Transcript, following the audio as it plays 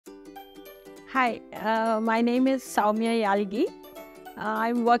Hi, my name is Sowmya Yalgi.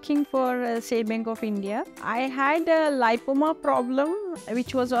 I'm working for State Bank of India. I had a lipoma problem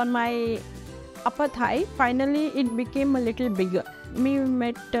which was on my upper thigh. Finally, it became a little bigger. We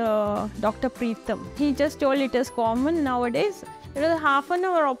met Dr. Preetham. He just told it is common nowadays. It was a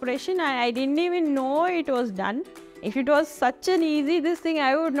half-an-hour operation and I didn't even know it was done. If it was such an easy this thing,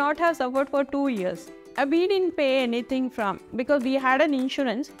 I would not have suffered for 2 years. We didn't pay anything because we had an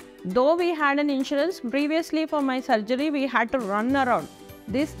insurance. Though we had an insurance, previously for my surgery, we had to run around.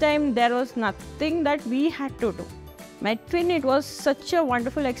 This time, there was nothing that we had to do. Medfin, it was such a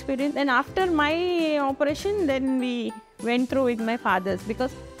wonderful experience. And after my operation, then we went through with my father's,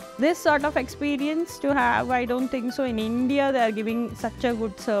 because this sort of experience to have, I don't think so. In India, they are giving such a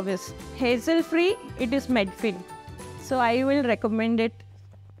good service. Hassle-free, it is Medfin. So I will recommend it